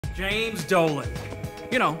James Dolan.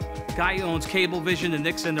 You know, guy who owns Cablevision, the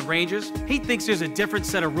Knicks, and the Rangers. He thinks there's a different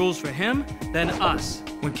set of rules for him than us.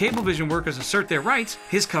 When Cablevision workers assert their rights,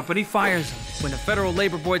 his company fires them. When the Federal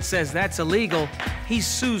Labor Board says that's illegal, he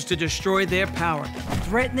sues to destroy their power,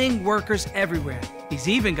 threatening workers everywhere. He's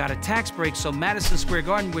even got a tax break so Madison Square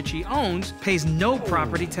Garden, which he owns, pays no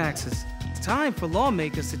property taxes. It's time for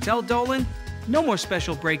lawmakers to tell Dolan, no more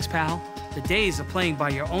special breaks, pal. The days of playing by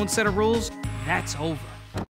your own set of rules, that's over.